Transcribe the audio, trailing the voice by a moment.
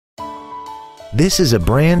This is a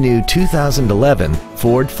brand new 2011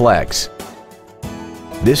 Ford Flex.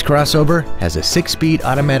 This crossover has a 6-speed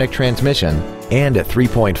automatic transmission and a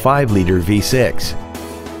 3.5-liter V6.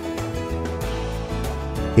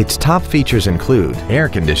 Its top features include air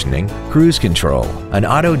conditioning, cruise control, an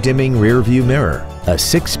auto-dimming rear-view mirror, a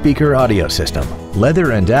 6-speaker audio system,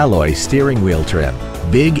 leather and alloy steering wheel trim,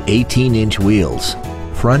 big 18-inch wheels,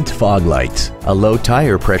 front fog lights, a low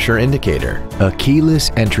tire pressure indicator, a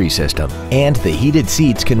keyless entry system, and the heated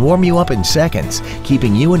seats can warm you up in seconds,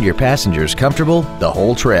 keeping you and your passengers comfortable the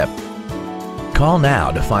whole trip. Call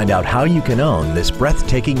now to find out how you can own this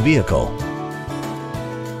breathtaking vehicle.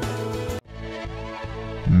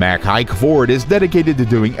 Haik Ford is dedicated to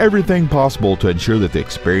doing everything possible to ensure that the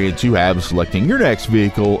experience you have selecting your next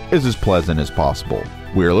vehicle is as pleasant as possible.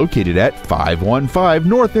 We're located at 515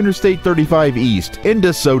 North Interstate 35 East in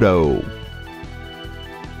DeSoto.